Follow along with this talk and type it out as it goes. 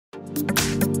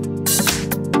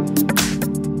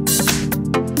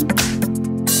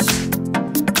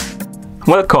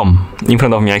Welcome! In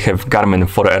front of me I have Garmin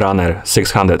Forerunner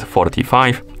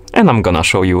 645 and I'm gonna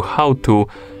show you how to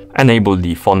enable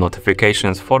the phone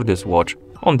notifications for this watch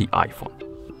on the iPhone.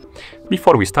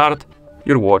 Before we start,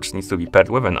 your watch needs to be paired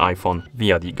with an iPhone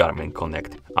via the Garmin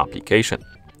Connect application.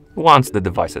 Once the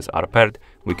devices are paired,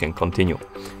 we can continue.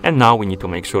 And now we need to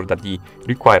make sure that the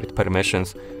required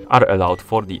permissions are allowed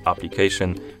for the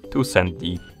application to send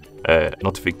the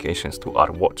notifications to our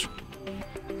watch.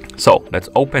 So let's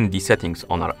open the settings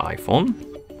on our iPhone.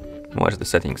 Where's the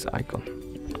settings icon?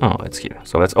 Oh, it's here.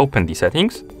 So let's open the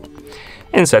settings.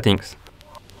 In settings,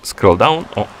 scroll down.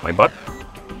 Oh, my bad.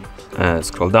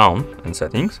 Scroll down in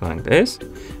settings like this.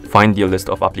 Find the list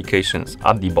of applications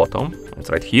at the bottom. It's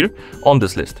right here. On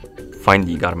this list, find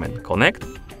the Garmin Connect.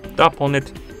 Tap on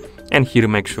it. And here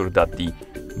make sure that the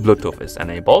Bluetooth is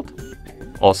enabled.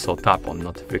 Also tap on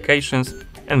notifications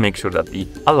and make sure that the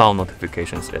allow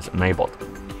notifications is enabled.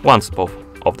 Once both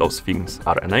of those things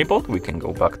are enabled, we can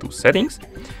go back to settings,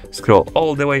 scroll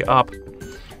all the way up,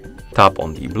 tap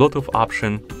on the Bluetooth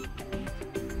option,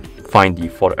 find the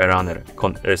Forerunner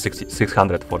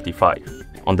 645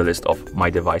 on the list of my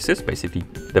devices, basically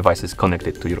devices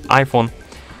connected to your iPhone.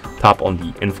 Tap on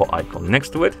the info icon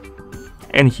next to it,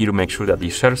 and here make sure that the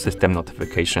share system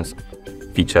notifications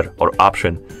feature or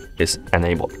option is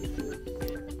enabled.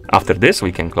 After this,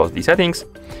 we can close the settings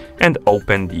and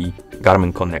open the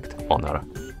Garmin Connect on our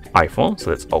iPhone. So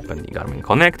let's open the Garmin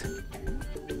Connect.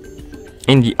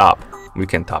 In the app, we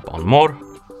can tap on More.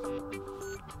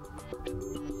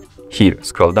 Here,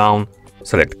 scroll down,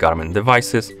 select Garmin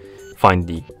devices, find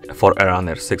the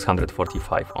Forerunner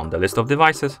 645 on the list of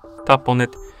devices, tap on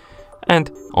it,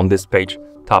 and on this page,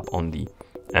 tap on the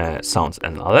sounds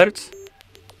and alerts.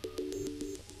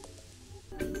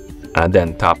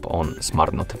 Then tap on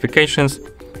Smart Notifications.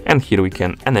 And here we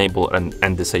can enable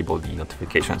and disable the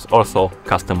notifications. Also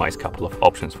customize a couple of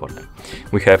options for them.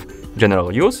 We have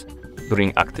general use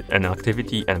during an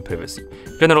activity and privacy.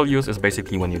 General use is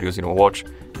basically when you're using your watch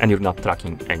and you're not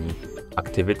tracking any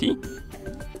activity.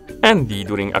 And the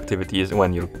during activity is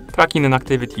when you're tracking an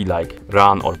activity like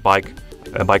run or bike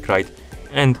ride,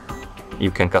 and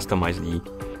you can customize the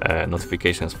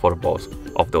notifications for both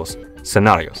of those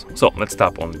scenarios. So let's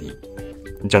tap on the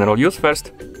general use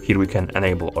first. Here we can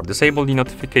enable or disable the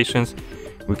notifications.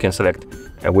 We can select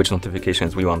which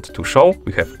notifications we want to show.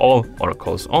 We have all or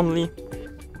calls only.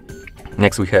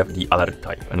 Next we have the alert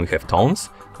type, and we have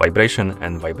tones, vibration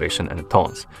and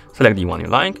tones. Select the one you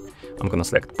like. I'm gonna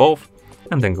select both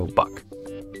and then go back.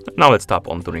 Now let's tap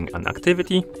on during an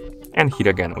activity, and here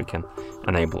again we can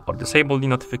enable or disable the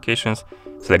notifications.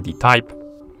 Select the type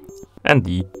and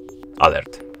the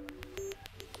alert.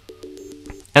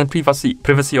 And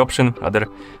privacy option rather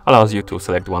allows you to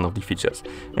select one of the features.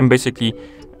 And basically,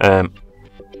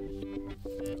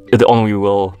 it only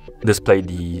will display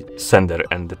the sender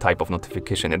and the type of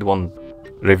notification. It won't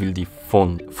reveal the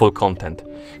full content.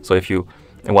 So if you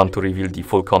want to reveal the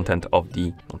full content of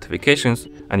the notifications,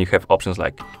 and you have options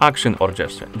like action or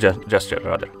gesture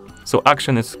rather. So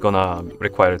action is gonna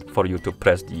require for you to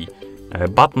press the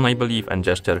button, I believe, and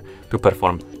gesture to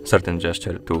perform certain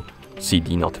gesture to see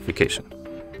the notification.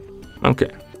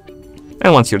 Okay,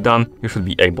 and once you're done, you should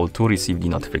be able to receive the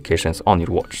notifications on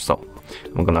your watch. So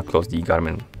I'm gonna close the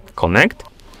Garmin Connect.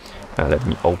 Let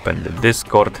me open the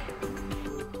Discord.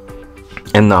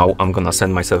 And now I'm gonna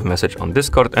send myself a message on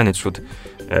Discord, and it should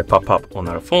pop up on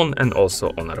our phone and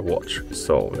also on our watch.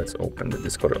 So let's open the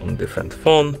Discord on different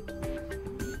phone.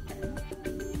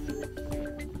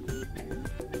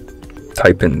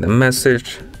 Type in the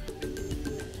message.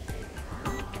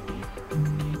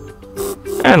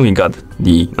 And we got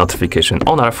the notification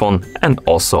on our phone and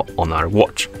also on our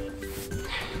watch.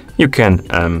 You can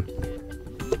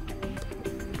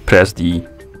press the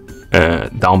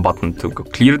down button to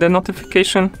clear the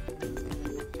notification.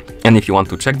 And if you want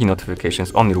to check the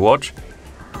notifications on your watch,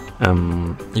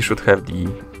 you should have the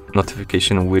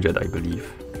notification widget, I believe.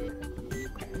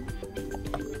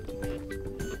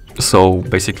 So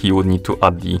basically you would need to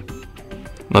add the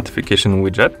notification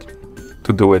widget.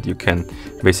 To do it, you can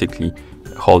basically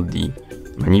hold the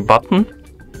menu button,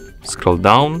 scroll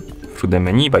down through the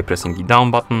menu by pressing the down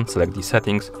button, select the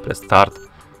settings, press start,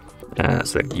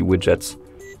 select the widgets,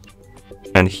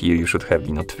 and here you should have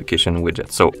the notification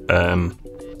widget. So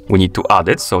we need to add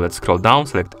it, so let's scroll down,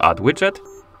 select add widget,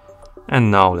 and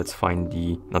now let's find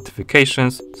the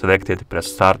notifications, select it, press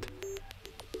start,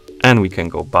 and we can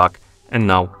go back. And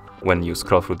now when you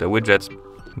scroll through the widgets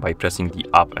by pressing the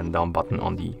up and down button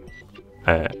on the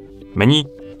menu,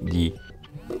 the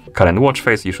current watch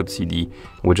face, you should see the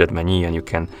widget menu, and you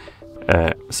can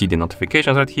see the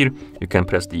notifications right here. You can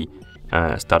press the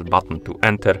start button to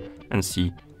enter and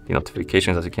see the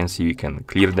notifications. As you can see, you can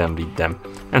clear them, read them,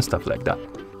 and stuff like that.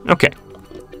 Okay.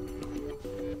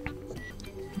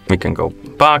 We can go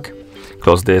back,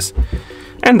 close this,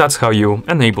 and that's how you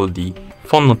enable the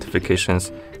phone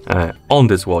notifications on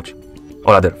this watch,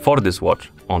 or rather for this watch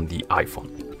on the iPhone.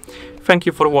 Thank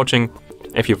you for watching.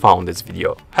 If you found this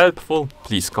video helpful,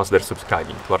 please consider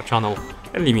subscribing to our channel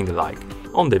and leaving a like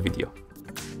on the video.